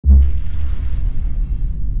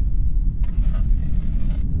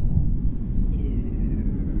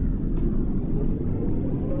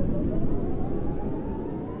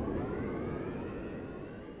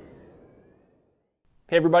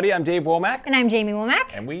Hey everybody, I'm Dave Womach. And I'm Jamieleigh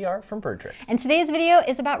Womach. And we are from BirdTricks. And today's video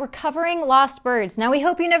is about recovering lost birds. Now we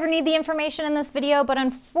hope you never need the information in this video, but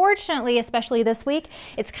unfortunately, especially this week,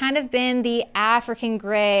 it's kind of been the African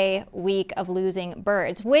gray week of losing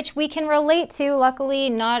birds, which we can relate to, luckily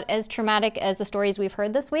not as traumatic as the stories we've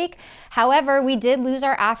heard this week. However, we did lose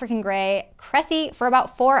our African gray CRESSI for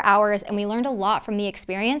about 4 hours, and we learned a lot from the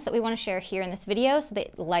experience that we want to share here in this video so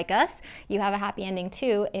that, like us, you have a happy ending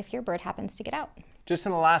too if your bird happens to get out. Just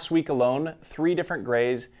in the last week alone, 3 different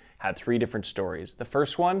grays had 3 different stories. The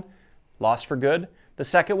first one, lost for good. The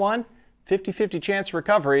second one, 50-50 chance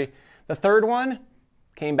recovery. The third one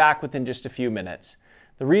came back within just a few minutes.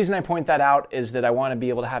 The reason I point that out is that I want to be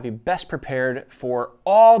able to have you best prepared for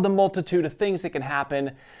all the multitude of things that can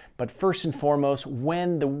happen. But first and foremost,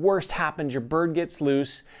 when the worst happens, your bird gets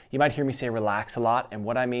loose, you might hear me say relax a lot, and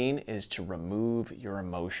what I mean is to remove your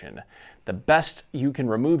emotion. The best you can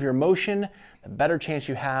remove your emotion, the better chance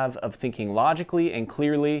you have of thinking logically and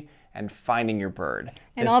clearly and finding your bird.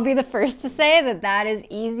 And I'll be the first to say that that is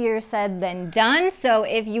easier said than done, so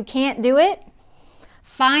if you can't do it,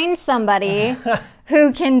 find somebody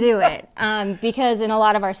who can do it, because in a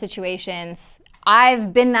lot of our situations,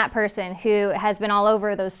 I've been that person who has been all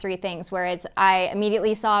over those 3 things where it's I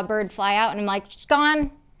immediately saw a bird fly out and I'm like, she's gone,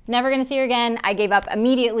 never gonna see her again. I gave up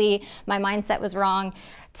immediately, my mindset was wrong.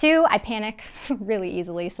 2, I panic really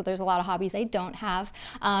easily, so there's a lot of hobbies I don't have.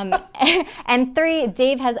 And 3,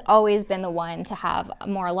 Dave has always been the one to have a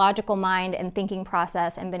more logical mind and thinking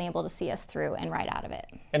process and been able to see us through and right out of it.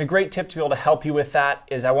 And a great tip to be able to help you with that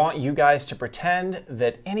is I want you guys to pretend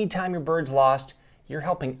that anytime your bird's lost, you're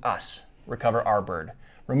helping us recover our bird.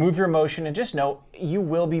 Remove your emotion and just know you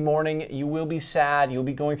will be mourning, you will be sad, you'll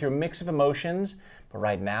be going through a mix of emotions, but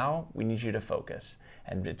right now we need you to focus.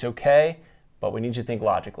 And it's okay, but we need you to think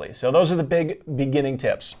logically. So those are the big beginning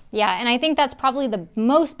tips. Yeah, and I think that's probably the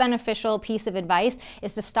most beneficial piece of advice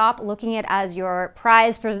is to stop looking at it as your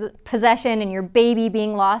prized possession and your baby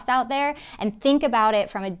being lost out there and think about it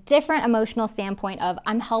from a different emotional standpoint of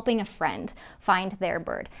I'm helping a friend find their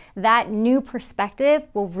bird. That new perspective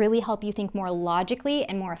will really help you think more logically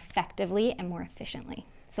and more effectively and more efficiently.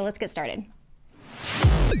 So let's get started.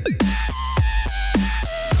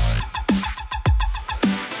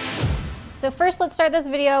 So first, let's start this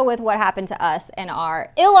video with what happened to us and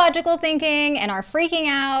our illogical thinking and our freaking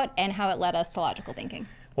out and how it led us to logical thinking.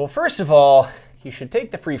 Well, first of all, you should take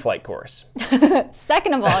the free flight course.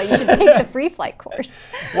 Second of all, you should take the free flight course.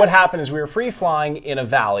 What happened is we were free flying in a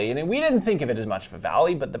valley, and we didn't think of it as much of a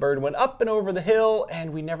valley, but the bird went up and over the hill,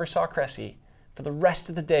 and we never saw CRESSI. For the rest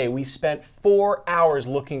of the day, we spent 4 hours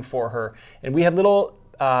looking for her, and we had little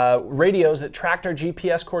radios that tracked our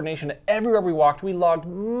GPS coordination everywhere we walked. We logged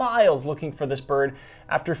miles looking for this bird.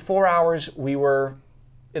 After 4 hours, we were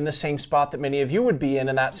in the same spot that many of you would be in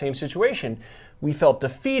that same situation. We felt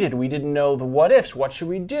defeated. We didn't know the what ifs. What should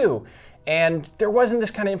we do? And there wasn't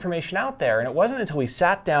this kind of information out there. And it wasn't until we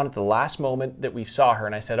sat down at the last moment that we saw her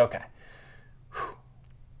and I said, okay,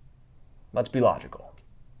 let's be logical.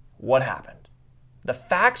 What happened? The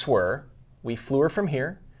facts were we flew her from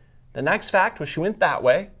here. The next fact was she went that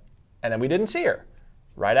way, and then we didn't see her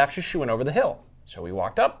right after she went over the hill. So we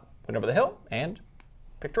walked up, went over the hill, and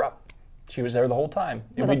picked her up. She was there the whole time.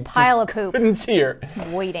 With a pile of poop. Couldn't see her.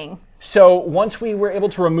 Waiting. So once we were able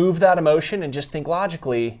to remove that emotion and just think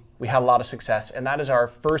logically, we had a lot of success. And that is our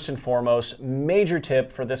first and foremost major tip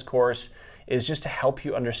for this course is just to help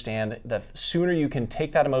you understand that the sooner you can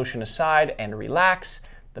take that emotion aside and relax,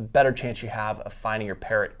 the better chance you have of finding your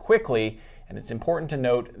parrot quickly. And it's important to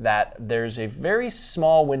note that there's a very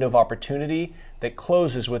small window of opportunity that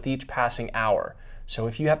closes with each passing hour. So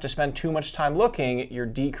if you have to spend too much time looking, you're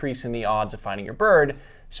decreasing the odds of finding your bird.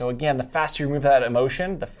 So again, the faster you remove that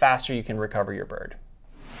emotion, the faster you can recover your bird.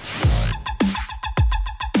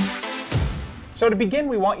 So to begin,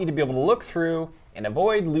 we want you to be able to look through and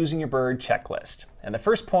avoid losing your bird checklist. And the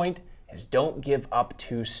first point is don't give up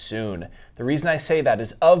too soon. The reason I say that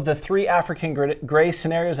is of the 3 African gray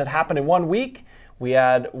scenarios that happened in 1 week, we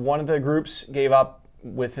had one of the groups gave up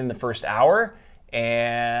within the first hour,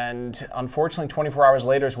 and unfortunately 24 hours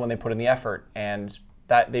later is when they put in the effort, and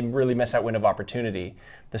that they really missed that window of opportunity.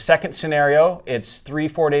 The second scenario, it's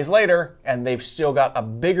 3-4 days later, and they've still got a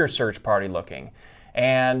bigger search party looking.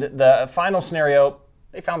 And the final scenario,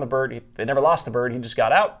 they found the bird, they never lost the bird, he just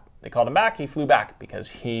got out. They called him back, he flew back because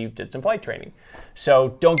he did some flight training.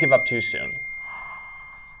 So don't give up too soon.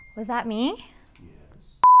 Was that me?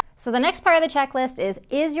 Yes. So the next part of the checklist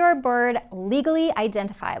is your bird legally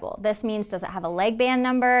identifiable? This means, does it have a leg band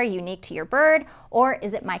number unique to your bird, or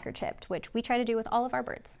is it microchipped, which we try to do with all of our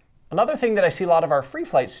birds? Another thing that I see a lot of our free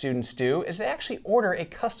flight students do is they actually order a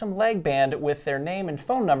custom leg band with their name and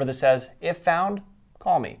phone number that says, if found,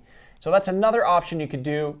 call me. So that's another option you could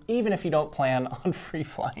do even if you don't plan on free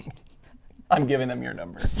flying. I'm giving them your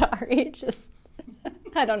number. Sorry,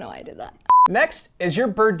 I don't know why I did that. Next, is your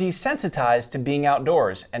bird desensitized to being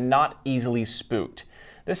outdoors and not easily spooked?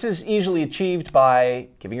 This is easily achieved by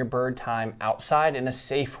giving your bird time outside in a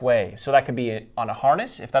safe way. So that could be on a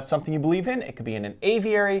harness, if that's something you believe in. It could be in an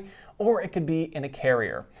aviary, or it could be in a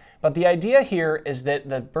carrier. But the idea here is that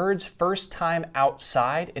the bird's first time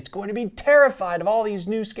outside, it's going to be terrified of all these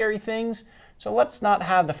new scary things. So let's not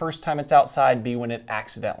have the first time it's outside be when it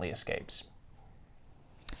accidentally escapes.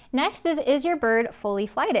 Next is your bird fully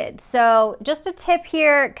flighted? So just a tip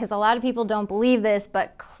here, because a lot of people don't believe this,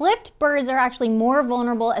 but clipped birds are actually more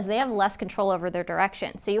vulnerable as they have less control over their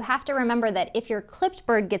direction. So you have to remember that if your clipped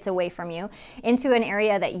bird gets away from you into an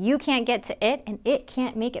area that you can't get to it and it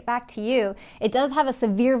can't make it back to you, it does have a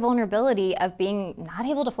severe vulnerability of being not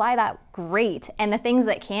able to fly that great. And the things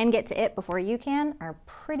that can get to it before you can are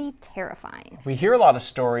pretty terrifying. We hear a lot of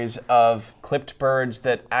stories of clipped birds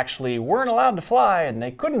that actually weren't allowed to fly and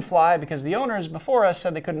they couldn't fly because the owners before us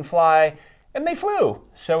said they couldn't fly and they flew.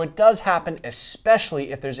 So it does happen,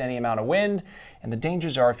 especially if there's any amount of wind, and the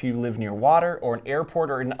dangers are if you live near water or an airport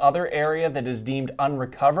or an other area that is deemed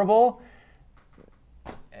unrecoverable,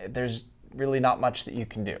 there's really not much that you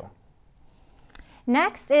can do.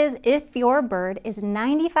 Next is if your bird is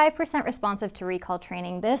 95% responsive to recall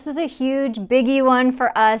training. This is a huge biggie one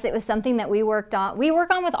for us. It was something that we worked on. We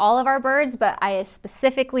work on with all of our birds, but I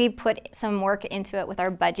specifically put some work into it with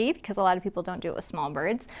our Budgie because a lot of people don't do it with small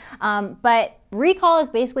birds. But recall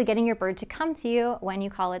is basically getting your bird to come to you when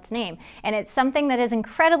you call its name. And it's something that is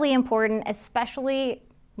incredibly important, especially,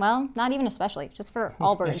 well, not even especially, just for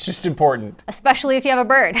all birds. It's just important. Especially if you have a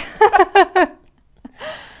bird.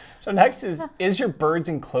 So next is your bird's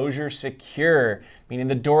enclosure secure? Meaning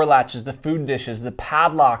the door latches, the food dishes, the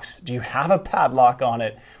padlocks. Do you have a padlock on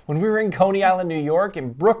it? When we were in Coney Island, New York,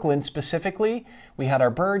 in Brooklyn specifically, we had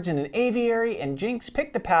our birds in an aviary and JINX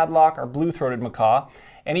picked the padlock, our blue-throated macaw,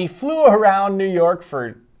 and he flew around New York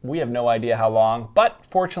for we have no idea how long, but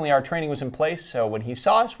fortunately our training was in place, so when he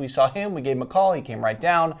saw us, we saw him, we gave him a call, he came right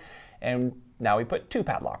down, and now we put 2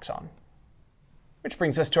 padlocks on. Which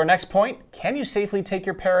brings us to our next point. Can you safely take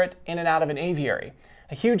your parrot in and out of an aviary?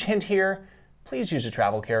 A huge hint here, please use a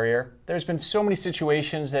travel carrier. There's been so many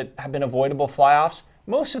situations that have been avoidable fly-offs.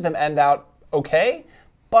 Most of them end out okay,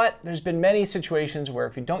 but there's been many situations where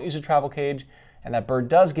if you don't use a travel cage and that bird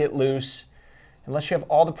does get loose, unless you have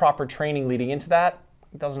all the proper training leading into that,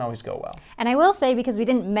 it doesn't always go well. And I will say, because we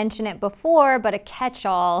didn't mention it before, but a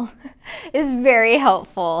catch-all is very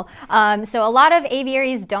helpful. So a lot of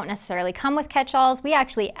aviaries don't necessarily come with catch-alls. We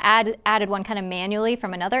actually added one kind of manually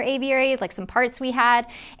from another aviary, like some parts we had,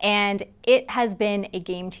 and it has been a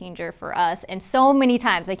game changer for us. And so many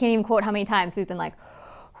times, I can't even quote how many times we've been like,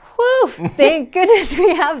 whew, thank goodness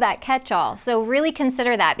we have that catch-all. So really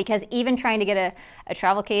consider that, because even trying to get a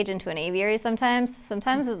travel cage into an aviary sometimes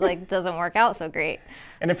it like doesn't work out so great.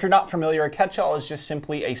 And if you're not familiar, a catch-all is just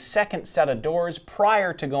simply a second set of doors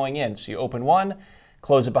prior to going in. So you open one,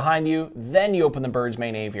 close it behind you, then you open the bird's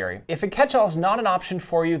main aviary. If a catch-all is not an option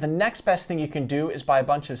for you, the next best thing you can do is buy a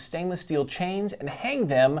bunch of stainless steel chains and hang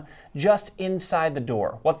them just inside the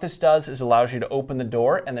door. What this does is allows you to open the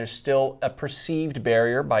door and there's still a perceived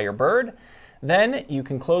barrier by your bird. Then you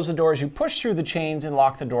can close the door as you push through the chains and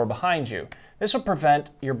lock the door behind you. This will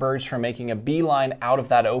prevent your birds from making a beeline out of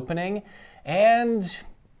that opening, and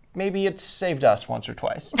maybe it's saved us once or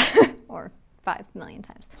twice. Or 5 million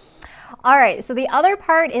times. All right, so the other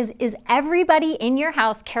part is everybody in your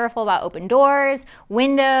house careful about open doors,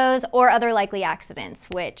 windows, or other likely accidents,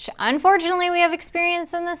 which unfortunately we have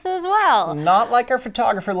experience in this as well. Not like our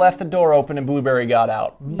photographer left the door open and Blueberry got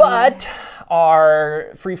out, but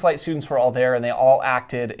our free flight students were all there and they all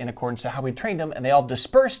acted in accordance to how we trained them, and they all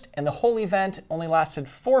dispersed, and the whole event only lasted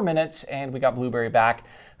 4 minutes, and we got Blueberry back,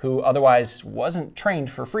 who otherwise wasn't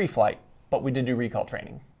trained for free flight, but we did do recall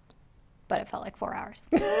training. But it felt like 4 hours.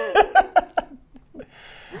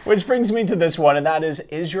 Which brings me to this one, and that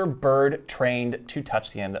is your bird trained to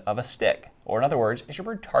touch the end of a stick? Or in other words, is your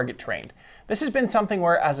bird target trained? This has been something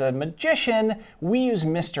where, as a magician, we use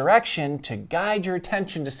misdirection to guide your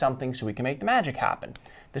attention to something so we can make the magic happen.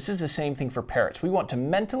 This is the same thing for parrots. We want to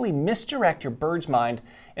mentally misdirect your bird's mind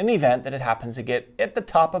in the event that it happens to get at the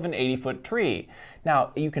top of an 80-foot tree.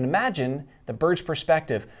 Now, you can imagine the bird's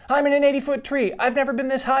perspective. I'm in an 80-foot tree. I've never been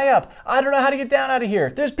this high up. I don't know how to get down out of here.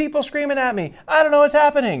 There's people screaming at me. I don't know what's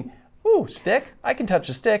happening. Ooh, stick. I can touch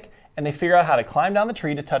a stick. and they figure out how to climb down the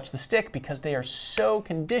tree to touch the stick because they are so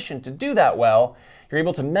conditioned to do that well, you're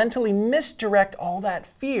able to mentally misdirect all that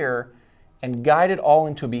fear and guide it all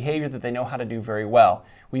into a behavior that they know how to do very well.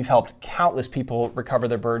 We've helped countless people recover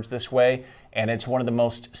their birds this way, and it's one of the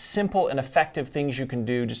most simple and effective things you can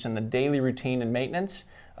do just in the daily routine and maintenance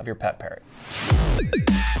of your pet parrot.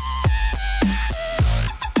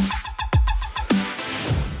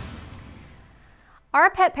 Our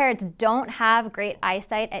pet parrots don't have great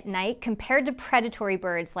eyesight at night compared to predatory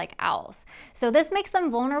birds like owls. So this makes them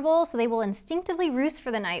vulnerable, so they will instinctively roost for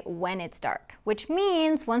the night when it's dark, which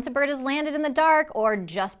means once a bird has landed in the dark or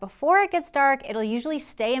just before it gets dark, it'll usually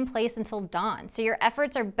stay in place until dawn. So your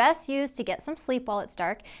efforts are best used to get some sleep while it's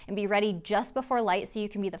dark and be ready just before light so you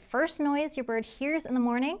can be the first noise your bird hears in the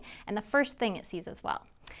morning and the first thing it sees as well.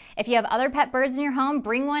 If you have other pet birds in your home,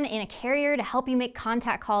 bring one in a carrier to help you make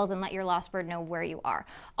contact calls and let your lost bird know where you are.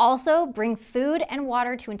 Also, bring food and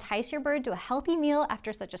water to entice your bird to a healthy meal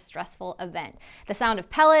after such a stressful event. The sound of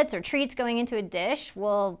pellets or treats going into a dish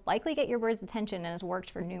will likely get your bird's attention and has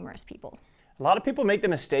worked for numerous people. A lot of people make the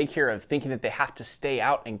mistake here of thinking that they have to stay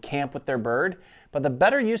out and camp with their bird, but the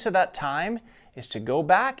better use of that time is to go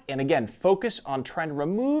back and again, focus on trying to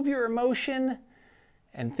remove your emotion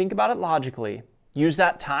and think about it logically. Use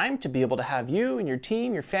that time to be able to have you and your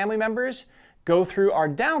team, your family members, go through our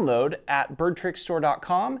download at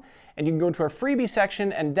birdtricksstore.com, and you can go into our freebie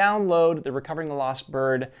section and download the Recovering the Lost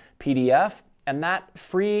Bird PDF. And that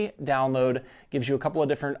free download gives you a couple of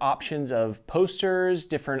different options of posters,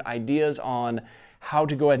 different ideas on how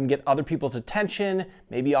to go ahead and get other people's attention,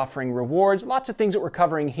 maybe offering rewards, lots of things that we're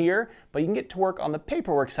covering here, but you can get to work on the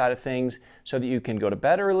paperwork side of things so that you can go to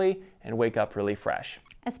bed early and wake up really fresh.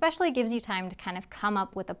 Especially gives you time to kind of come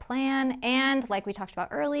up with a plan and, like we talked about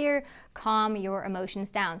earlier, calm your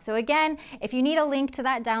emotions down. So again, if you need a link to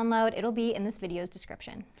that download, it'll be in this video's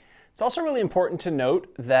description. It's also really important to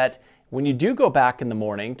note that when you do go back in the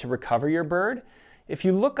morning to recover your bird, if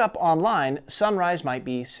you look up online, sunrise might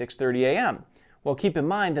be 6:30 a.m. Well, keep in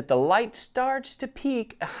mind that the light starts to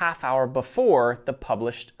peak a half hour before the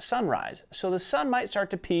published sunrise. So the sun might start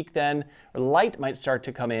to peak then, or light might start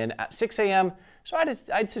to come in at 6 a.m. So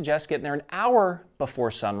I'd suggest getting there an hour before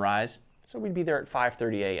sunrise. So we'd be there at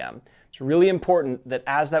 5:30 a.m. It's really important that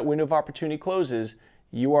as that window of opportunity closes,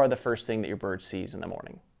 you are the first thing that your bird sees in the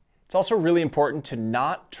morning. It's also really important to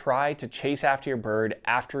not try to chase after your bird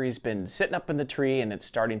after he's been sitting up in the tree and it's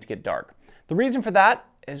starting to get dark. The reason for that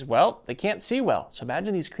is, well, they can't see well. So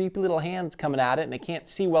imagine these creepy little hands coming at it and they can't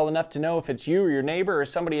see well enough to know if it's you or your neighbor or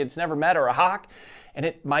somebody it's never met or a hawk, and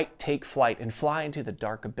it might take flight and fly into the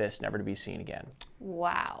dark abyss, never to be seen again.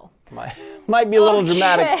 Wow. Might be a little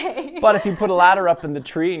dramatic, but if you put a ladder up in the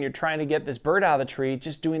tree and you're trying to get this bird out of the tree,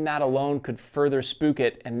 just doing that alone could further spook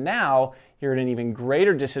it, and now you're at an even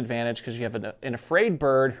greater disadvantage because you have an afraid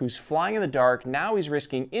bird who's flying in the dark. Now he's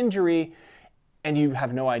risking injury, and you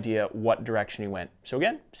have no idea what direction he went. So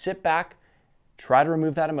again, sit back, try to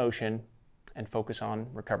remove that emotion, and focus on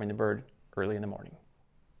recovering the bird early in the morning.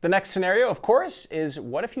 The next scenario, of course, is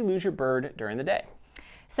what if you lose your bird during the day?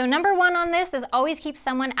 So number one on this is always keep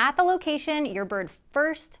someone at the location your bird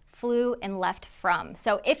first flew and left from.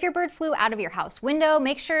 So if your bird flew out of your house window,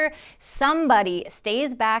 make sure somebody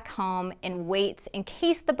stays back home and waits in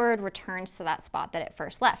case the bird returns to that spot that it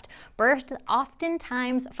first left. Birds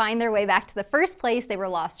oftentimes find their way back to the first place they were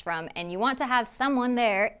lost from, and you want to have someone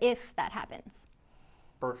there if that happens.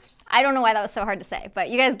 Births. I don't know why that was so hard to say, but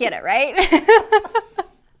you guys get it, right?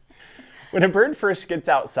 When a bird first gets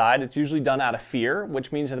outside, it's usually done out of fear,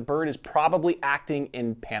 which means that the bird is probably acting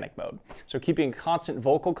in panic mode. So keeping constant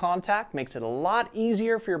vocal contact makes it a lot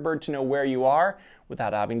easier for your bird to know where you are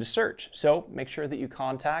without having to search. So make sure that you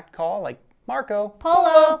call like Marco.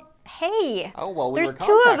 Polo. Hey, oh, well, there's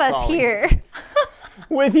two of us here.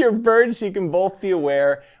 With your bird so you can both be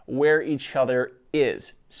aware where each other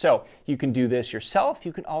is. So you can do this yourself.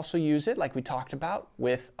 You can also use it, like we talked about,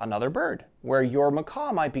 with another bird, where your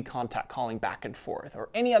macaw might be contact calling back and forth, or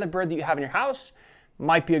any other bird that you have in your house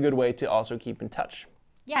might be a good way to also keep in touch.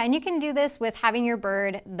 Yeah, and you can do this with having your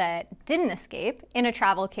bird that didn't escape in a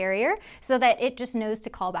travel carrier so that it just knows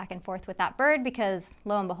to call back and forth with that bird, because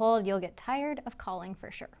lo and behold, you'll get tired of calling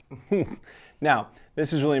for sure. Now,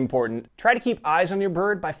 this is really important. Try to keep eyes on your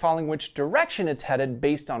bird by following which direction it's headed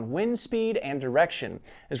based on wind speed and direction,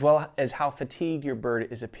 as well as how fatigued your bird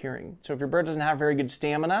is appearing. So if your bird doesn't have very good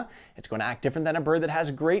stamina, it's going to act different than a bird that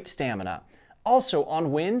has great stamina. Also,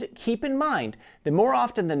 on wind, keep in mind that more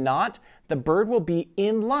often than not, the bird will be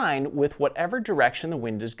in line with whatever direction the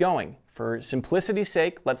wind is going. For simplicity's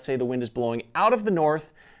sake, let's say the wind is blowing out of the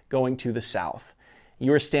north, going to the south.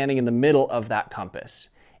 You are standing in the middle of that compass.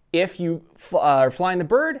 If you are flying the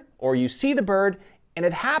bird or you see the bird and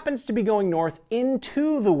it happens to be going north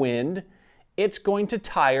into the wind, it's going to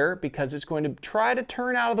tire because it's going to try to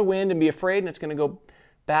turn out of the wind and be afraid, and it's going to go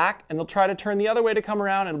back, and they'll try to turn the other way to come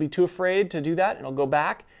around, and it'll be too afraid to do that, and it'll go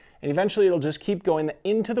back, and eventually it'll just keep going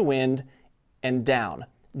into the wind and down.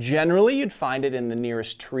 Generally, you'd find it in the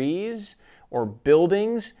nearest trees or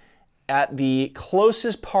buildings at the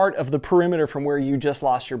closest part of the perimeter from where you just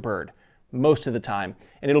lost your bird, most of the time,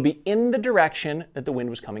 and it'll be in the direction that the wind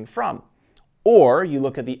was coming from. Or you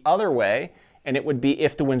look at the other way, and it would be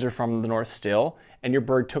if the winds are from the north still and your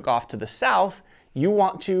bird took off to the south, you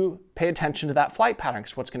want to pay attention to that flight pattern,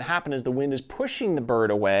 because what's going to happen is the wind is pushing the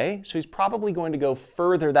bird away, so he's probably going to go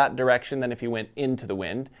further that direction than if he went into the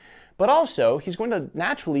wind. But also, he's going to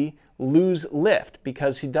naturally lose lift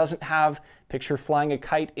because he doesn't have, picture flying a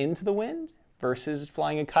kite into the wind versus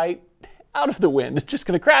flying a kite out of the wind. It's just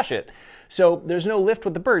going to crash it. So there's no lift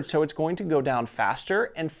with the bird, so it's going to go down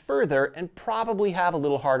faster and further and probably have a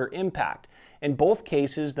little harder impact. In both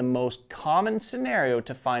cases, the most common scenario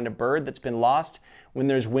to find a bird that's been lost when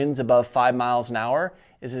there's winds above 5 miles an hour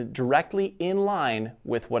is directly in line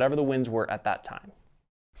with whatever the winds were at that time.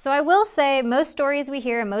 So I will say most stories we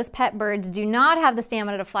hear and most pet birds do not have the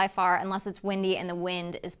stamina to fly far unless it's windy and the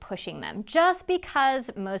wind is pushing them, just because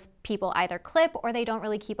most people either clip or they don't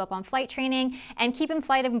really keep up on flight training, and keeping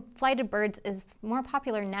flighted birds is more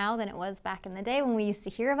popular now than it was back in the day when we used to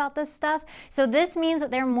hear about this stuff. So this means that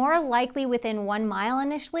they're more likely within 1 mile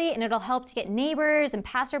initially, and it'll help to get neighbors and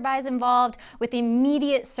passerbys involved with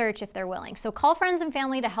immediate search if they're willing. So call friends and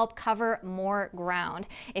family to help cover more ground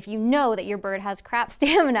if you know that your bird has crap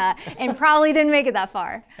stamina and probably didn't make it that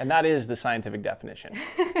far. And that is the scientific definition.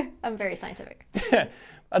 I'm very scientific.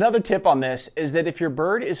 Another tip on this is that if your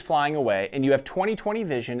bird is flying away and you have 20/20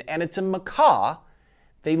 vision and it's a macaw,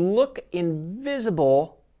 they look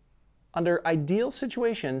invisible under ideal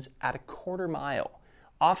situations at 1/4 mile.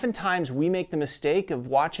 Oftentimes we make the mistake of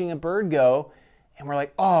watching a bird go and we're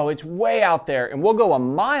like, oh, it's way out there, and we'll go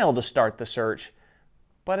 1 mile to start the search.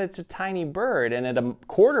 But it's a tiny bird, and at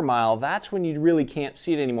 1/4 mile, that's when you really can't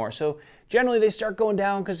see it anymore. So generally they start going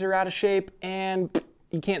down because they're out of shape and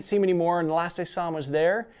you can't see them anymore, and the last I saw them was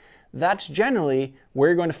there. That's generally where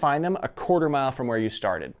you're going to find them, 1/4 mile from where you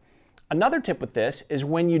started. Another tip with this is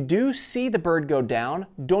when you do see the bird go down,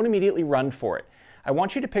 don't immediately run for it. I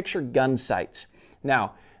want you to picture gun sights.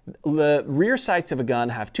 Now, the rear sights of a gun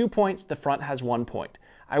have 2 points, the front has 1 point.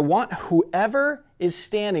 I want whoever is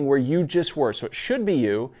standing where you just were, so it should be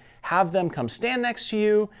you, have them come stand next to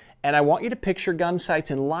you, and I want you to picture gun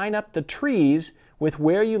sights and line up the trees with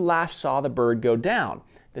where you last saw the bird go down.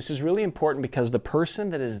 This is really important because the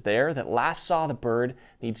person that is there that last saw the bird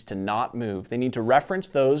needs to not move. They need to reference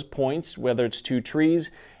those points, whether it's 2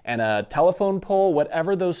 trees and a telephone pole,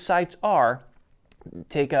 whatever those sites are.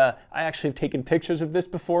 I actually have taken pictures of this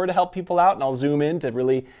before to help people out, and I'll zoom in to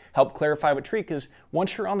really help clarify what tree, because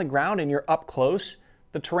once you're on the ground and you're up close,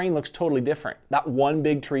 the terrain looks totally different. That one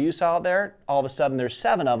big tree you saw out there, all of a sudden there's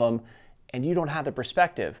 7 of them, and you don't have the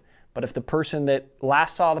perspective. But if the person that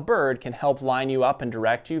last saw the bird can help line you up and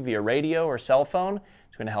direct you via radio or cell phone,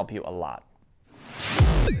 it's going to help you a lot.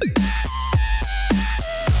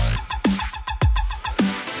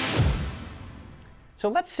 So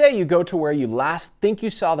let's say you go to where you last think you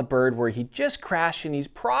saw the bird, where he just crashed and he's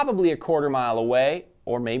probably 1/4 mile away,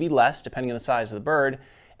 or maybe less depending on the size of the bird,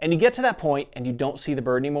 and you get to that point and you don't see the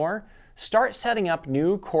bird anymore. Start setting up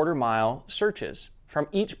new 1/4 mile searches from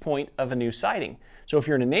each point of a new sighting. So if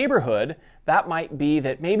you're in a neighborhood, that might be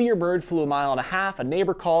that maybe your bird flew 1.5 miles, a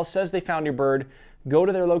neighbor calls, says they found your bird, go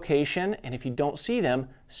to their location, and if you don't see them,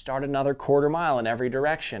 start another 1/4 mile in every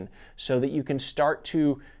direction so that you can start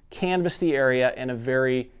to canvass the area in a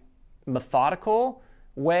very methodical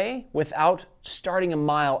way without starting 1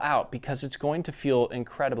 mile out, because it's going to feel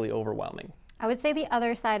incredibly overwhelming. I would say the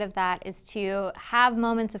other side of that is to have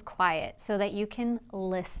moments of quiet so that you can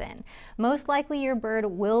listen. Most likely your bird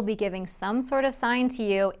will be giving some sort of sign to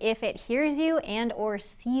you if it hears you and or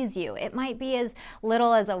sees you. It might be as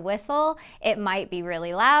little as a whistle. It might be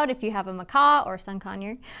really loud if you have a macaw or sun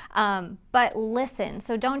conure. But listen.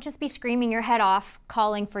 So don't just be screaming your head off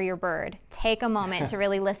calling for your bird. Take a moment to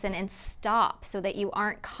really listen and stop so that you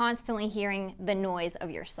aren't constantly hearing the noise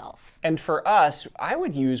of yourself. And for us, I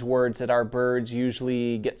would use words that our birds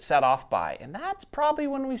usually get set off by, and that's probably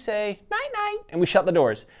when we say night night and we shut the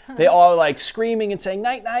doors. They all like screaming and saying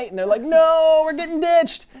night night, and they're like, no, we're getting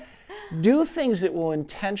ditched. Do things that will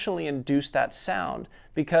intentionally induce that sound,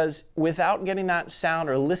 because without getting that sound,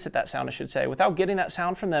 or elicit that sound I should say, without getting that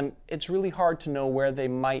sound from them, it's really hard to know where they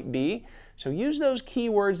might be. So use those key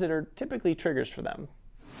words that are typically triggers for them.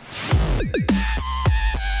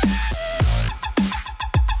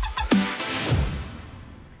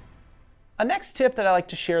 A next tip that I like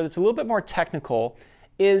to share that's a little bit more technical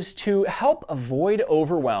is to help avoid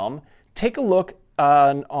overwhelm. Take a look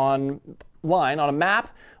online on a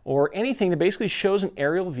map or anything that basically shows an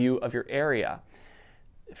aerial view of your area.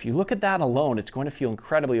 If you look at that alone, it's going to feel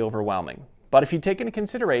incredibly overwhelming. But if you take into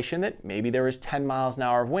consideration that maybe there was 10 miles an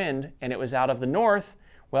hour of wind and it was out of the north,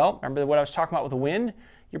 well, remember what I was talking about with the wind?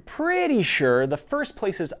 You're pretty sure the first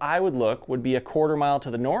places I would look would be a quarter mile to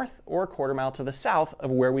the north or a quarter mile to the south of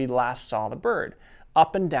where we last saw the bird,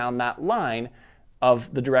 up and down that line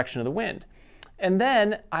of the direction of the wind. And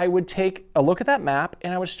then I would take a look at that map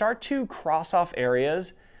and I would start to cross off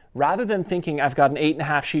areas rather than thinking I've got an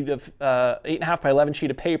 8.5 by 11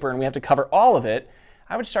 sheet of paper and we have to cover all of it.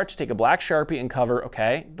 I would start to take a black Sharpie and cover,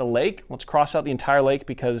 okay, the lake. Let's cross out the entire lake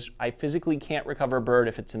because I physically can't recover a bird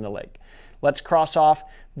if it's in the lake. Let's cross off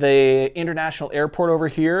the international airport over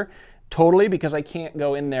here totally because I can't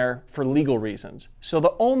go in there for legal reasons. So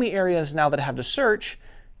the only areas now that I have to search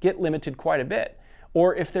get limited quite a bit.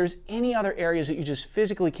 Or if there's any other areas that you just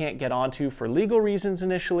physically can't get onto for legal reasons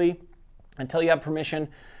initially, until you have permission,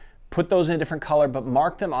 put those in a different color, but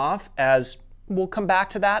mark them off as, we'll come back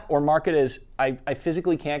to that, or mark it as, I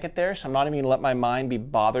physically can't get there, so I'm not even gonna let my mind be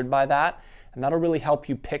bothered by that. And that'll really help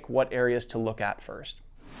you pick what areas to look at first.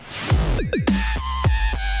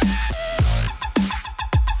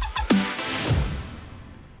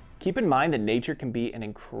 Keep in mind that nature can be an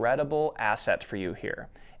incredible asset for you here.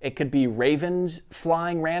 It could be ravens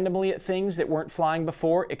flying randomly at things that weren't flying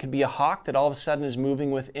before. It could be a hawk that all of a sudden is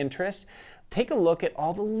moving with interest. Take a look at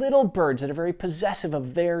all the little birds that are very possessive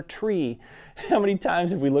of their tree. How many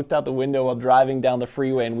times have we looked out the window while driving down the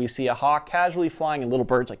freeway and we see a hawk casually flying and little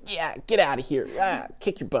birds like, yeah, get out of here, yeah,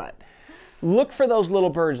 kick your butt. Look for those little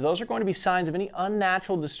birds. Those are going to be signs of any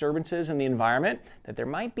unnatural disturbances in the environment, that there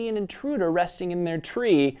might be an intruder resting in their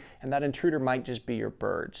tree, and that intruder might just be your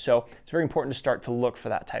bird. So it's very important to start to look for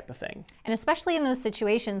that type of thing. And especially in those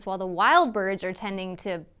situations, while the wild birds are tending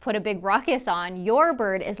to put a big ruckus on, your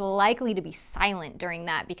bird is likely to be silent during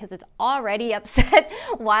that because it's already upset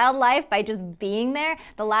wildlife by just being there.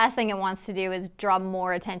 The last thing it wants to do is draw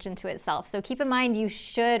more attention to itself. So keep in mind, you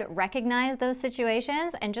should recognize those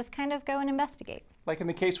situations and just kind of go and investigate. Like in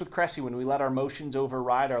the case with CRESSI, when we let our emotions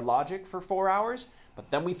override our logic for 4 hours, but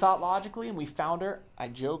then we thought logically and we found her, I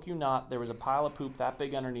joke you not, there was a pile of poop that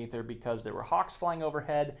big underneath her because there were hawks flying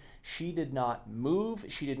overhead. She did not move,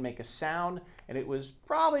 she didn't make a sound, and it was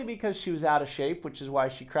probably because she was out of shape, which is why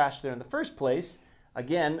she crashed there in the first place.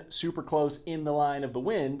 Again, super close in the line of the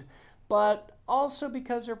wind, but also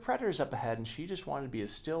because there were predators up ahead and she just wanted to be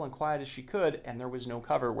as still and quiet as she could, and there was no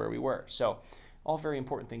cover where we were. So all very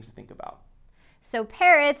important things to think about. So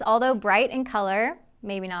parrots, although bright in color,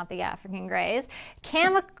 maybe not the African grays,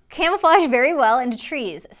 camouflage very well into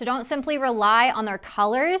trees. So don't simply rely on their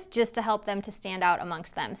colors just to help them to stand out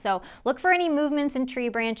amongst them. So look for any movements in tree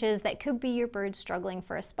branches that could be your bird struggling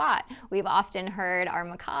for a spot. We've often heard our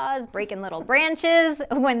macaws breaking little branches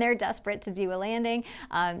when they're desperate to do a landing.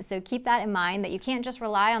 So keep that in mind, that you can't just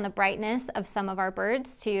rely on the brightness of some of our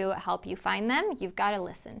birds to help you find them. You've got to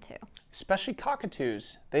listen to. Especially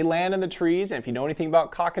cockatoos. They land in the trees, and if you know anything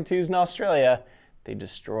about cockatoos in Australia, they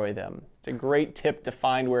destroy them. It's a great tip to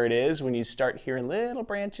find where it is when you start hearing little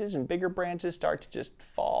branches and bigger branches start to just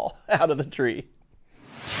fall out of the tree.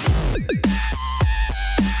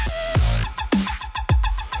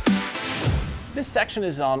 This section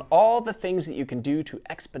is on all the things that you can do to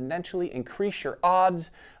exponentially increase your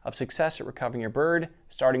odds of success at recovering your bird,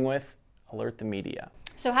 starting with alert the media.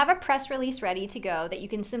 So have a press release ready to go that you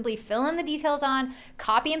can simply fill in the details on,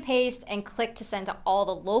 copy and paste, and click to send to all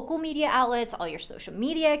the local media outlets, all your social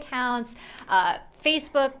media accounts,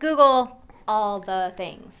 Facebook, Google, all the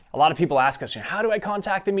things. A lot of people ask us, how do I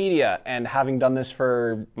contact the media? And having done this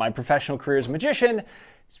for my professional career as a magician,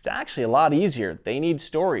 it's actually a lot easier. They need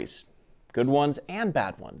stories. Good ones and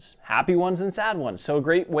bad ones, happy ones and sad ones. So a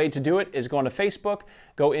great way to do it is go onto Facebook,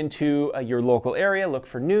 go into your local area, look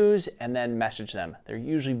for news, and then message them. They're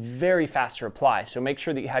usually very fast to reply. So make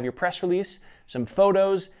sure that you have your press release, some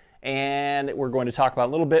photos, and we're going to talk about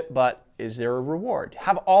a little bit, but is there a reward?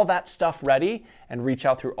 Have all that stuff ready and reach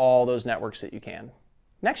out through all those networks that you can.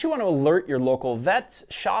 Next, you want to alert your local vets,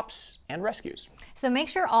 shops, and rescues. So make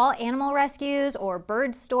sure all animal rescues or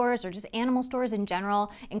bird stores or just animal stores in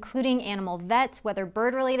general, including animal vets, whether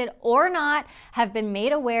bird related or not, have been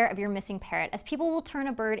made aware of your missing parrot, as people will turn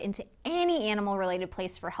a bird into any animal related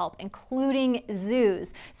place for help, including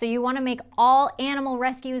zoos. So you want to make all animal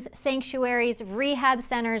rescues, sanctuaries, rehab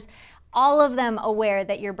centers, all of them aware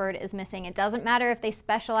that your bird is missing. It doesn't matter if they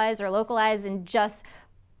specialize or localize in just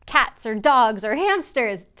cats or dogs or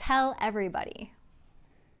hamsters. Tell everybody.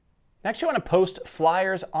 Next, you want to post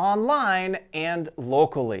flyers online and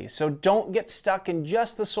locally. So don't get stuck in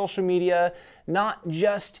just the social media, not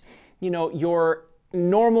just, your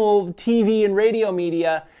normal TV and radio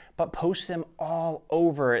media, but post them all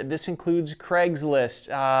over. This includes Craigslist,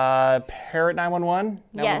 Parrot 911,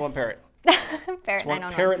 911 Yes. Parrot. Parrot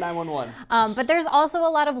 911. Parrot 911. But there's also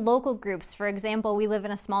a lot of local groups. For example, we live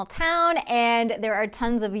in a small town and there are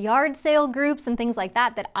tons of yard sale groups and things like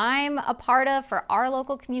that that I'm a part of for our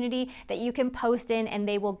local community that you can post in, and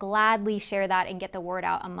they will gladly share that and get the word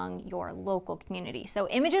out among your local community. So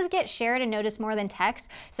images get shared and noticed more than text.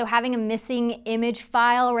 So having a missing image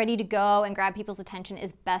file ready to go and grab people's attention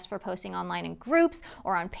is best for posting online in groups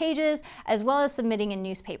or on pages, as well as submitting in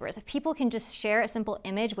newspapers. If people can just share a simple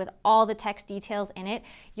image with all the text details in it,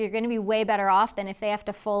 you're going to be way better off than if they have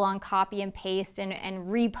to full on copy and paste and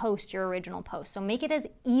repost your original post. So make it as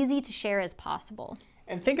easy to share as possible.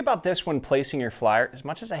 And think about this when placing your flyer. As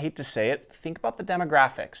much as I hate to say it, think about the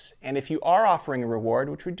demographics. And if you are offering a reward,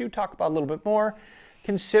 which we do talk about a little bit more,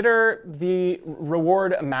 consider the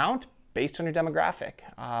reward amount based on your demographic.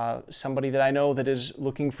 Somebody that I know that is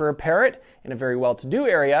looking for a parrot in a very well-to-do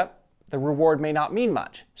area, the reward may not mean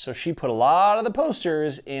much. So she put a lot of the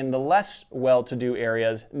posters in the less well-to-do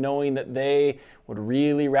areas, knowing that they would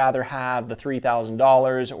really rather have the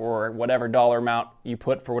 $3,000 or whatever dollar amount you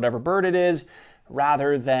put for whatever bird it is,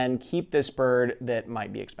 rather than keep this bird that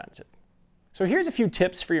might be expensive. So here's a few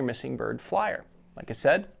tips for your missing bird flyer. Like I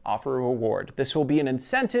said, offer a reward. This will be an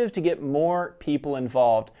incentive to get more people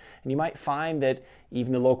involved. And you might find that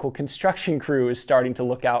even the local construction crew is starting to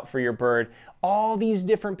look out for your bird. All these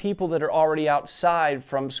different people that are already outside,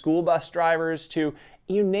 from school bus drivers to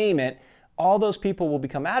you name it, all those people will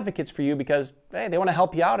become advocates for you because, hey, they want to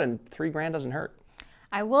help you out, and $3,000 doesn't hurt.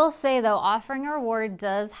 I will say though, offering a reward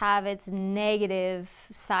does have its negative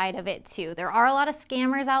side of it too. There are a lot of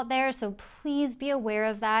scammers out there, so please be aware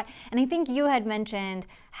of that. And I think you had mentioned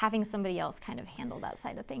having somebody else kind of handle that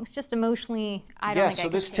side of things. Just emotionally, I don't think I can take it. Yeah, so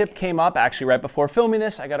this tip came up actually right before filming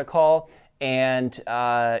this. I got a call, and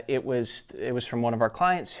it was from one of our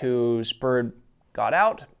clients whose bird got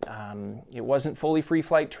out. It wasn't fully free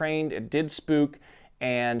flight trained. It did spook.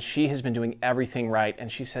 And she has been doing everything right.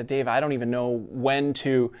 And she said, Dave, I don't even know when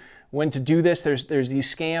to do this. There's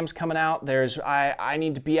these scams coming out. I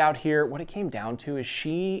need to be out here. What it came down to is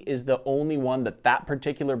she is the only one that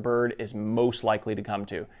particular bird is most likely to come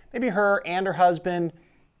to. Maybe her and her husband,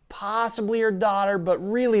 possibly her daughter, but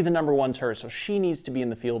really the number one's her. So she needs to be in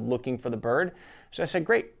the field looking for the bird. So I said,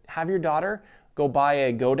 great, have your daughter go buy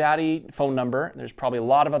a GoDaddy phone number. There's probably a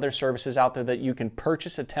lot of other services out there that you can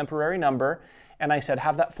purchase a temporary number. And I said,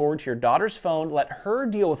 have that forward to your daughter's phone, let her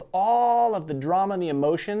deal with all of the drama and the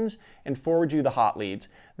emotions, and forward you the hot leads.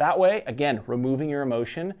 That way, again, removing your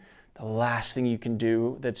emotion. The last thing you can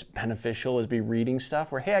do that's beneficial is be reading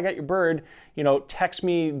stuff where, hey, I got your bird, text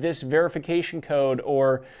me this verification code,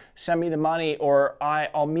 or send me the money, or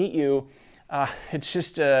I'll meet you.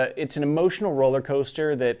 It's an emotional roller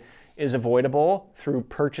coaster that is avoidable through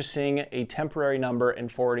purchasing a temporary number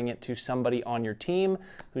and forwarding it to somebody on your team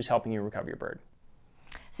who's helping you recover your bird.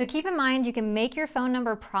 So keep in mind, you can make your phone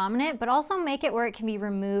number prominent, but also make it where it can be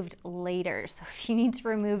removed later. So if you need to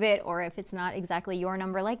remove it, or if it's not exactly your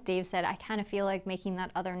number, like Dave said, I kind of feel like making that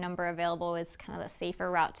other number available is kind of the safer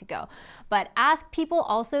route to go. But ask people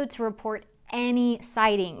also to report any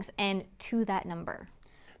sightings and to that number.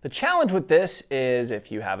 The challenge with this is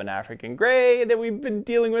if you have an African gray that we've been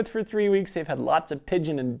dealing with for 3 weeks, they've had lots of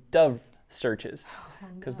pigeon and dove searches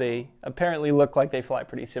because they apparently look like they fly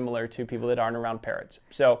pretty similar to people that aren't around parrots.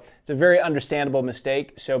 So it's a very understandable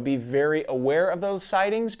mistake. So be very aware of those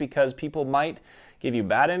sightings because people might give you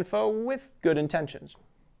bad info with good intentions.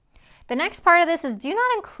 The next part of this is do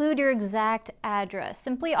not include your exact address.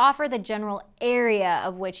 Simply offer the general area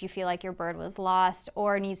of which you feel like your bird was lost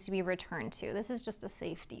or needs to be returned to. This is just a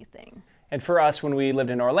safety thing. And for us, when we lived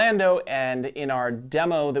in Orlando and in our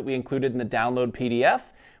demo that we included in the download PDF,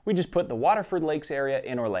 we just put the Waterford Lakes area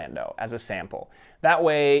in Orlando as a sample. That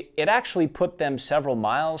way, it actually put them several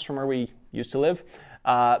miles from where we used to live,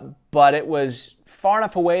 but it was far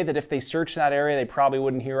enough away that if they searched that area, they probably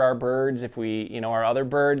wouldn't hear our birds, our other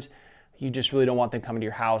birds. You just really don't want them coming to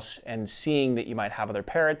your house and seeing that you might have other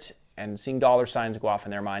parrots and seeing dollar signs go off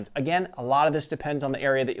in their minds. Again, a lot of this depends on the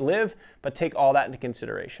area that you live, but take all that into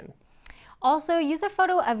consideration. Also, use a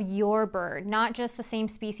photo of your bird, not just the same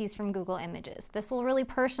species from Google Images. This will really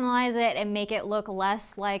personalize it and make it look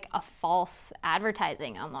less like a false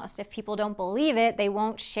advertising almost. If people don't believe it, they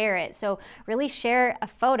won't share it. So really share a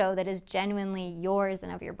photo that is genuinely yours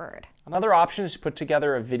and of your bird. Another option is to put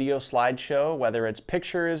together a video slideshow, whether it's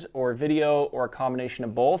pictures or video or a combination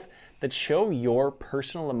of both, that show your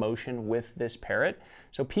personal emotion with this parrot.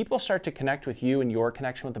 So people start to connect with you and your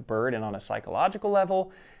connection with the bird, and on a psychological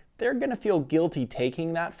level, they're going to feel guilty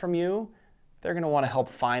taking that from you. They're going to want to help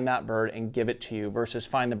find that bird and give it to you versus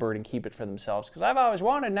find the bird and keep it for themselves, because I've always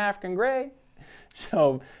wanted an African gray.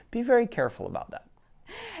 So be very careful about that.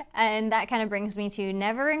 And that kind of brings me to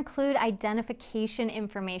never include identification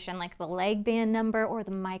information like the leg band number or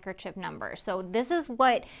the microchip number. So this is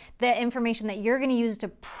what the information that you're going to use to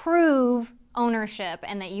prove ownership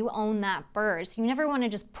and that you own that bird. So you never want to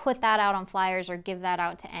just put that out on flyers or give that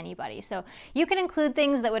out to anybody. So you can include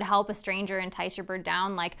things that would help a stranger entice your bird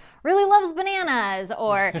down, like really loves bananas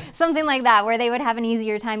or something like that, where they would have an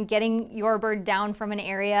easier time getting your bird down from an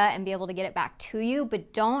area and be able to get it back to you.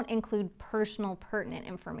 But don't include personal pertinent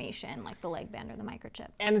information like the leg band or the microchip.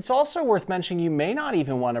 And it's also worth mentioning, you may not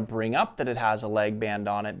even want to bring up that it has a leg band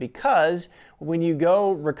on it, because when you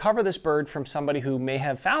go recover this bird from somebody who may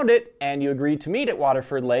have found it and you agreed to meet at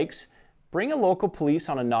Waterford Lakes, bring a local police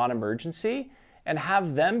on a non-emergency and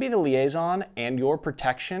have them be the liaison and your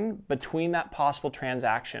protection between that possible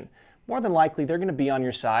transaction. More than likely, they're going to be on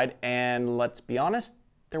your side, and let's be honest,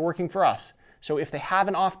 they're working for us. So if they have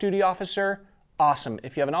an off-duty officer, awesome.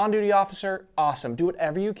 If you have an on-duty officer, awesome. Do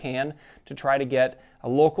whatever you can to try to get a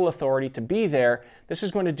local authority to be there. This is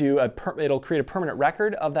going to do it'll create a permanent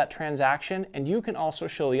record of that transaction, and you can also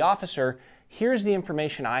show the officer, here's the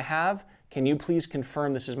information I have. Can you please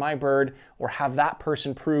confirm this is my bird, or have that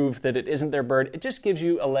person prove that it isn't their bird? It just gives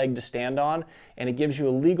you a leg to stand on, and it gives you a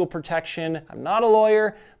legal protection. I'm not a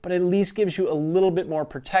lawyer, but at least gives you a little bit more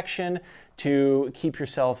protection to keep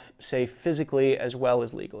yourself safe physically as well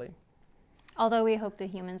as legally. Although we hope the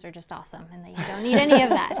humans are just awesome and that you don't need any of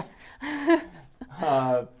that.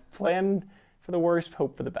 Plan for the worst,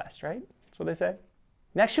 hope for the best, right? That's what they say.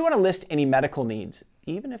 Next, you want to list any medical needs,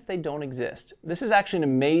 even if they don't exist. This is actually an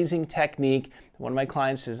amazing technique. One of my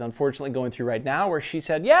clients is unfortunately going through right now, where she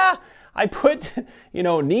said, yeah, I put,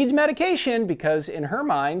 needs medication, because in her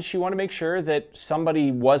mind, she wanted to make sure that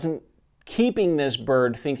somebody wasn't keeping this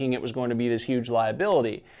bird thinking it was going to be this huge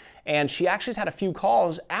liability. And she actually has had a few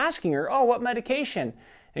calls asking her, oh, what medication?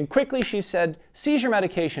 And quickly she said, seizure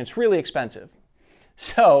medication, it's really expensive.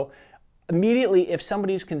 So immediately, if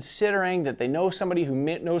somebody's considering that they know somebody who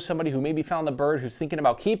maybe found the bird who's thinking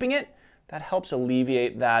about keeping it, that helps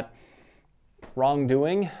alleviate that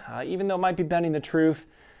wrongdoing. Even though it might be bending the truth,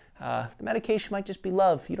 the medication might just be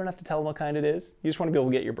love. You don't have to tell them what kind it is. You just want to be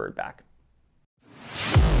able to get your bird back.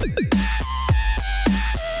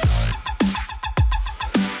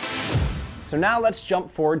 So now let's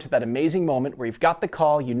jump forward to that amazing moment where you've got the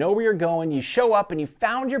call, you know where you're going, you show up and you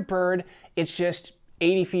found your bird. It's just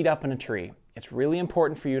 80 feet up in a tree. It's really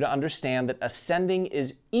important for you to understand that ascending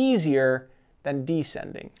is easier than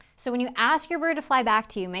descending. So when you ask your bird to fly back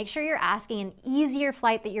to you, make sure you're asking an easier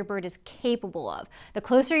flight that your bird is capable of. The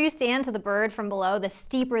closer you stand to the bird from below, the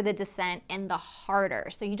steeper the descent and the harder.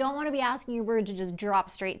 So you don't want to be asking your bird to just drop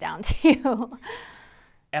straight down to you.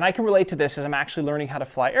 And I can relate to this as I'm actually learning how to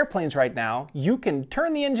fly airplanes right now. You can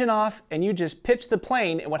turn the engine off and you just pitch the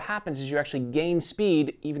plane, and what happens is you actually gain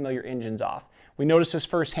speed even though your engine's off. We noticed this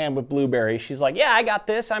firsthand with Blueberry. She's like, yeah, I got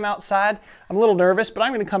this, I'm outside. I'm a little nervous, but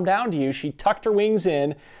I'm gonna come down to you. She tucked her wings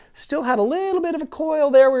in, still had a little bit of a coil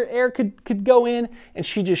there where air could go in, and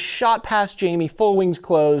she just shot past Jamie, full wings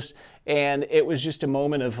closed, and it was just a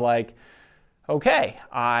moment of like, okay,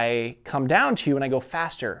 I come down to you and I go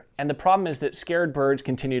faster. And the problem is that scared birds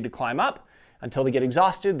continue to climb up until they get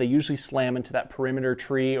exhausted. They usually slam into that perimeter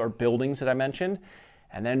tree or buildings that I mentioned.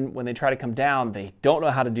 And then when they try to come down, they don't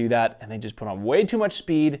know how to do that, and they just put on way too much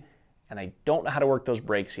speed, and they don't know how to work those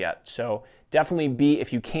brakes yet. So definitely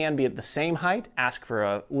if you can be at the same height, ask for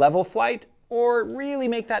a level flight, or really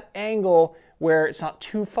make that angle where it's not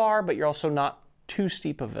too far, but you're also not too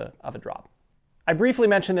steep of a drop. I briefly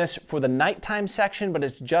mentioned this for the nighttime section, but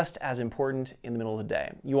it's just as important in the middle of the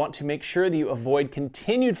day. You want to make sure that you avoid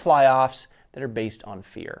continued fly-offs that are based on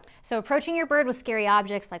fear. So approaching your bird with scary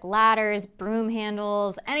objects like ladders, broom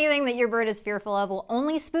handles, anything that your bird is fearful of will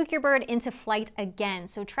only spook your bird into flight again.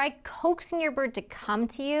 So try coaxing your bird to come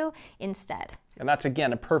to you instead. And that's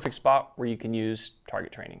again a perfect spot where you can use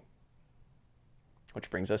target training. Which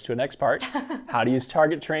brings us to the next part, how to use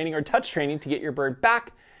target training or touch training to get your bird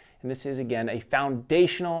back And this is, again, a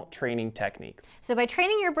foundational training technique. So by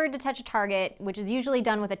training your bird to touch a target, which is usually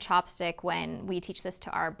done with a chopstick when we teach this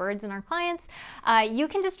to our birds and our clients, you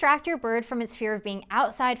can distract your bird from its fear of being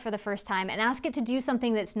outside for the first time and ask it to do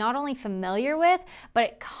something that's not only familiar with,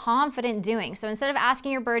 but confident doing. So instead of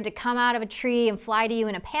asking your bird to come out of a tree and fly to you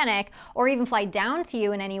in a panic, or even fly down to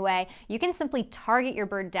you in any way, you can simply target your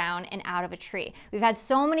bird down and out of a tree. We've had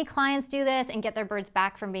so many clients do this and get their birds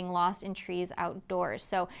back from being lost in trees outdoors.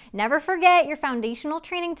 So never forget your foundational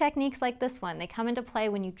training techniques like this one. They come into play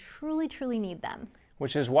when you truly, truly need them.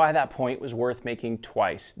 Which is why that point was worth making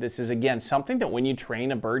twice. This is, again, something that when you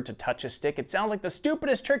train a bird to touch a stick, it sounds like the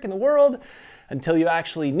stupidest trick in the world until you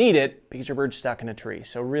actually need it because your bird's stuck in a tree.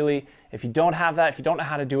 So really, if you don't have that, if you don't know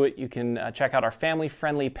how to do it, you can check out our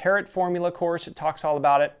family-friendly Parrot formula course. It talks all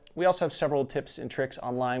about it. We also have several tips and tricks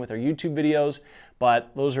online with our YouTube videos, but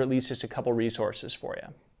those are at least just a couple resources for you.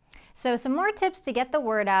 So some more tips to get the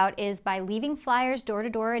word out is by leaving flyers door to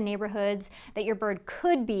door in neighborhoods that your bird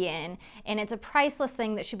could be in, and it's a priceless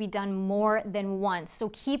thing that should be done more than once. So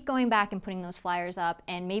keep going back and putting those flyers up,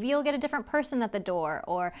 and maybe you'll get a different person at the door,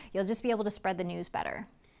 or you'll just be able to spread the news better.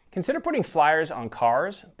 Consider putting flyers on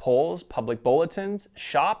cars, poles, public bulletins,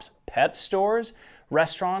 shops, pet stores,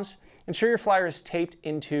 restaurants. Ensure your flyer is taped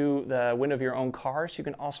into the window of your own car so you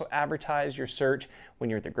can also advertise your search when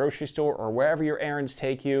you're at the grocery store or wherever your errands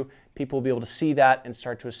take you. People will be able to see that and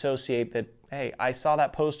start to associate that, hey, I saw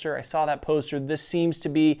that poster, this seems to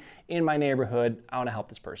be in my neighborhood, I want to help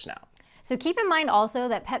this person out. So keep in mind also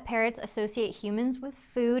that pet parrots associate humans with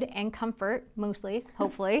food and comfort, mostly,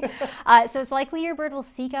 hopefully. So it's likely your bird will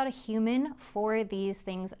seek out a human for these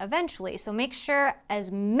things eventually. So make sure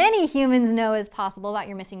as many humans know as possible about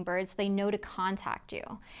your missing bird so they know to contact you.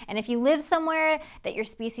 And if you live somewhere that your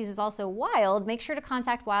species is also wild, make sure to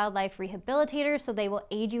contact wildlife rehabilitators so they will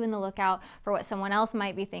aid you in the lookout for what someone else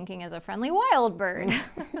might be thinking is a friendly wild bird.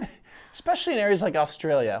 Especially in areas like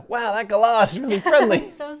Australia. Wow, that galah is really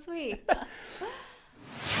friendly. So sweet.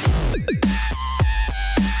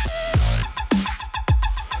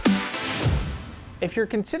 If you're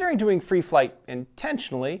considering doing free flight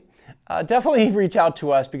intentionally, definitely reach out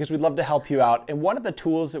to us because we'd love to help you out. And one of the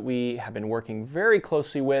tools that we have been working very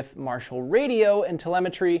closely with, Marshall Radio and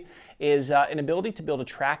telemetry, is an ability to be able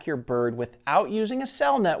to track your bird without using a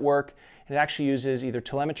cell network. And it actually uses either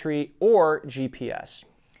telemetry or GPS.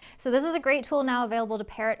 So this is a great tool now available to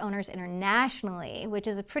parrot owners internationally, which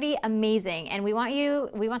is pretty amazing. And we want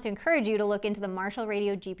to encourage you to look into the Marshall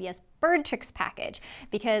Radio GPS BirdTricks package,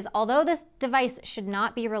 because although this device should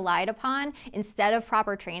not be relied upon instead of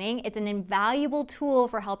proper training, it's an invaluable tool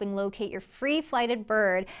for helping locate your free flighted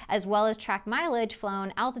bird as well as track mileage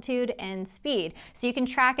flown, altitude, and speed. So you can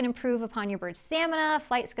track and improve upon your bird's stamina,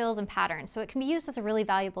 flight skills, and patterns. So it can be used as a really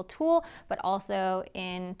valuable tool, but also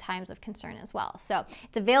in times of concern as well. So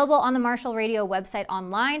it's available on the Marshall Radio website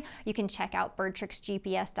online. You can check out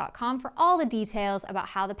birdtricksgps.com for all the details about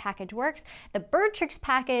how the package works. The BirdTricks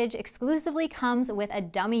package exclusively comes with a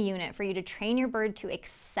dummy unit for you to train your bird to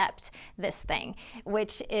accept this thing,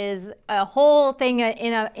 which is a whole thing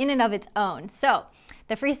in and of its own. So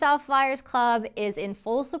the Freestyle Flyers Club is in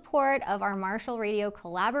full support of our Marshall Radio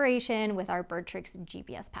collaboration with our BirdTricks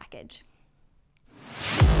GPS package.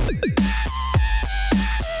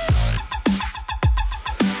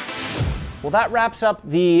 Well, that wraps up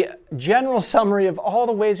the general summary of all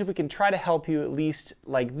the ways that we can try to help you, at least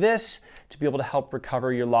like this, to be able to help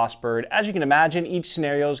recover your lost bird. As you can imagine, each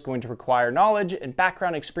scenario is going to require knowledge and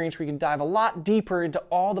background experience where you can dive a lot deeper into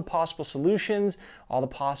all the possible solutions, all the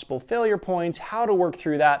possible failure points, how to work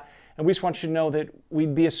through that. And we just want you to know that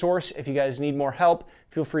we'd be a source if you guys need more help.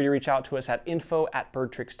 Feel free to reach out to us at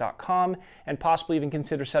info@birdtricks.com and possibly even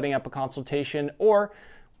consider setting up a consultation or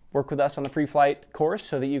work with us on the free flight course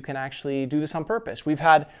so that you can actually do this on purpose. We've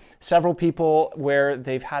had several people where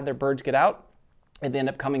they've had their birds get out and they end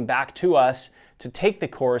up coming back to us to take the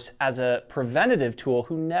course as a preventative tool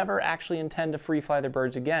who never actually intend to free fly their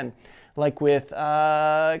birds again. Like with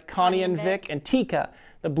Connie and Vic and Tika,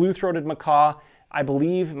 the blue-throated macaw. I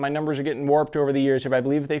believe, my numbers are getting warped over the years here, but I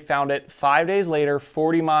believe they found it 5 days later,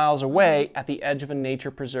 40 miles away at the edge of a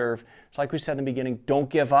nature preserve. So like we said in the beginning, don't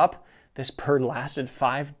give up. This bird lasted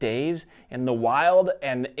 5 days in the wild,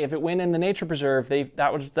 and if it went in the nature preserve,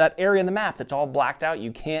 that was that area in the map that's all blacked out,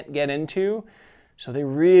 you can't get into. So they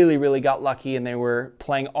really, really got lucky, and they were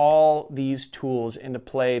playing all these tools into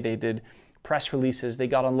play. They did press releases, they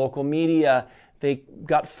got on local media, they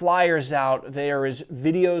got flyers out, there is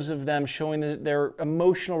videos of them showing their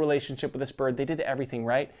emotional relationship with this bird. They did everything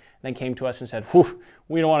right, and then came to us and said, whew,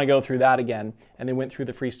 we don't want to go through that again. And they went through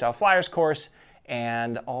the Freestyle Flyers course,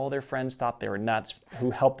 and all their friends thought they were nuts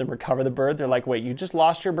who helped them recover the bird. They're like, wait, you just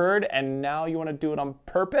lost your bird and now you want to do it on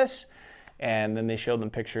purpose? And then they showed them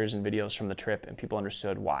pictures and videos from the trip and people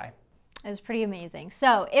understood why. It was pretty amazing.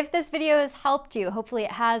 So if this video has helped you, hopefully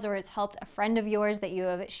it has, or it's helped a friend of yours that you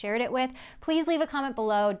have shared it with, please leave a comment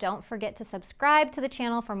below. Don't forget to subscribe to the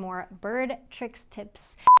channel for more bird tricks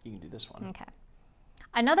tips. You can do this one. Okay.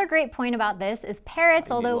 Another great point about this is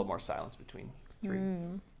parrots, although... Need a little more silence between three.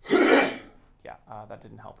 Yeah, that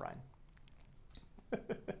didn't help, Ryan. I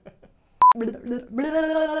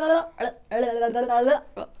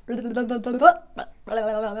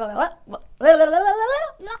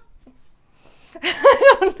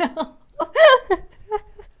don't know.